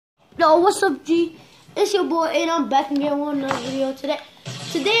Yo, what's up, G? It's your boy, and I'm back again with another video today.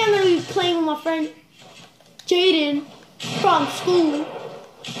 Today I'm gonna be playing with my friend Jaden from school.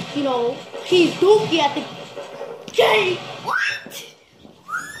 You know, he's dookie at the game. What?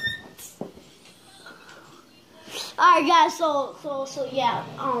 Alright, guys. So yeah.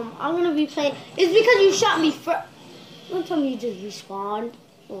 I'm gonna be playing. It's because you shot me first. Don't tell me you just respawned.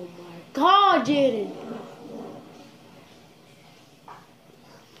 Oh my God, Jaden.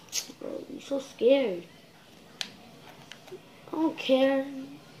 Bro, you're so scared. I don't care.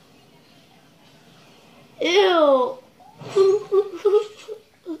 Ew.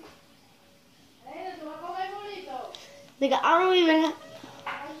 Nigga, I don't even have...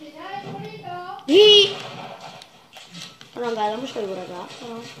 Hold on, guys. I'm gonna show you what I got.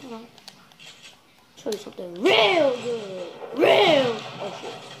 Hold on. Show you something real good. Real. Oh,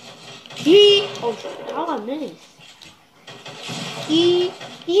 shit. Oh, shit. How I miss?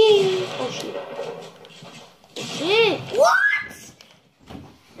 Oh, shit. Oh, shit. What?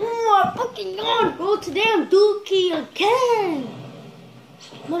 Oh, my fucking God, bro. Today I'm dookie again.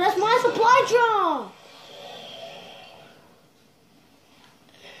 No, that's my supply drop.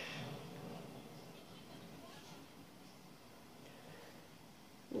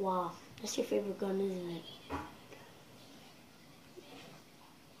 Wow, that's your favorite gun, isn't it?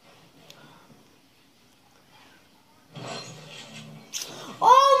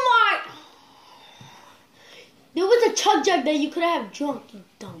 Oh my! There was a chug jug that you could have drunk, you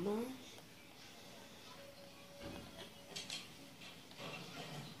dumbass.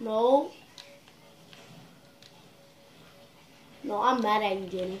 No. No, I'm mad at you,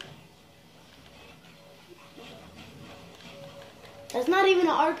 Jenny. That's not even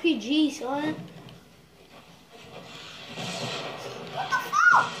an RPG, son. What the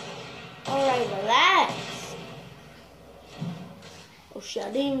fuck? Alright, relax. Oh shit,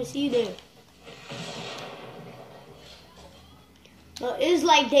 I didn't even see you there. No, it's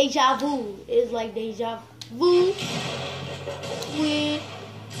like deja vu. It's like deja vu with you.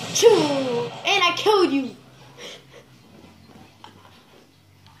 And I killed you.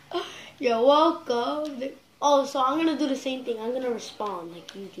 You're welcome. Oh, so I'm gonna do the same thing. I'm gonna respond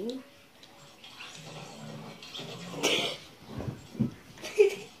like you do.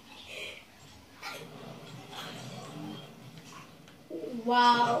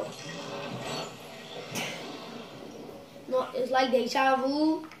 Wow. No, it's like deja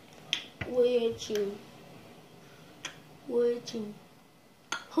vu with you.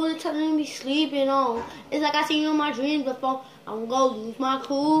 Who's telling me sleeping on? It's like I seen you in my dreams before. I'm gonna lose my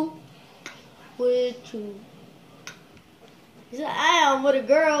cool with you. He said, I am with a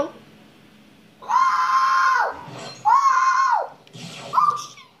girl. Oh! Oh! Oh,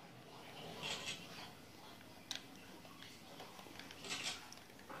 shit.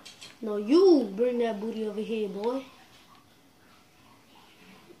 No, you bring that booty over here, boy.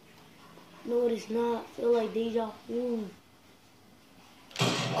 No, it is not. I feel like deja vu.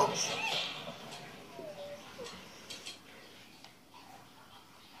 Oh, shit.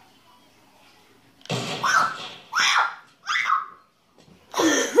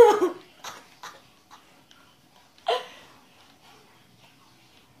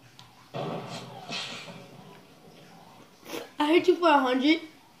 I hit you for 100.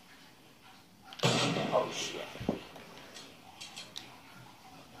 Oh shit.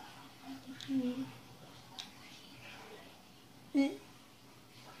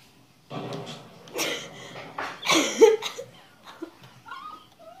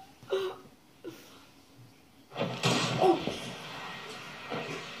 Oh.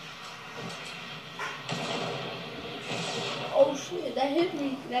 Oh shit, that hit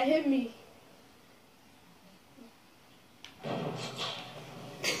me.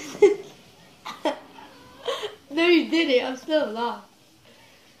 No, you did it. I'm still alive.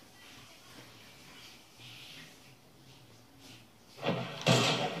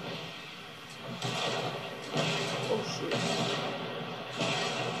 Oh shit.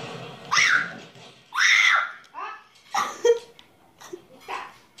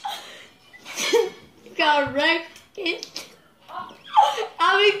 You got wrecked.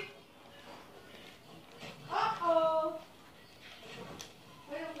 I mean. Uh-oh.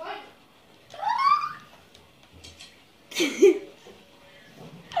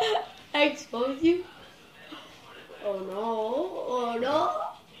 I exposed you? Oh no.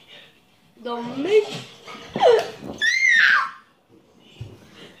 Don't make.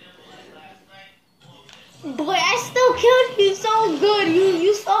 Boy, I still killed you so good.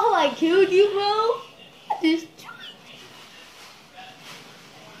 You saw how I killed you, bro? I just...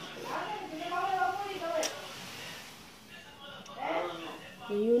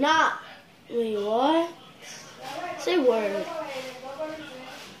 You not. Wait, what? Say word.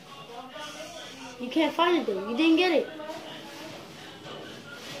 You can't find it though. You didn't get it.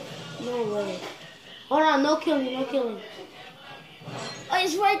 No way. Hold on, no killing, no killing. Oh,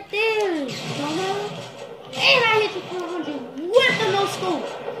 it's right there. Dumbass. And I hit you for 100 with the no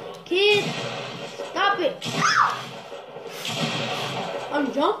scope. Kid, stop it.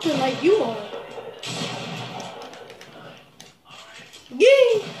 I'm jumping like you are.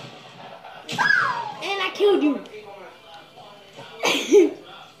 Yee! And I killed you.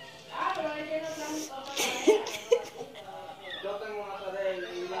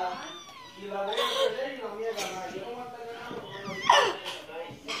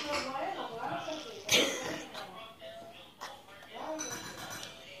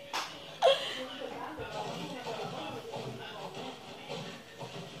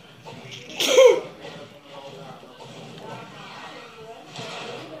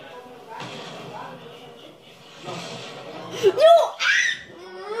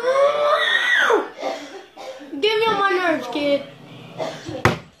 Get me on my nerves, kid.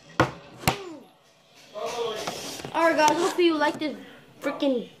 Alright guys, hopefully you like this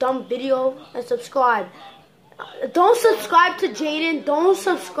freaking dumb video and subscribe. Don't subscribe to Jaden. Don't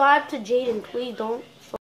subscribe to Jaden. Please don't.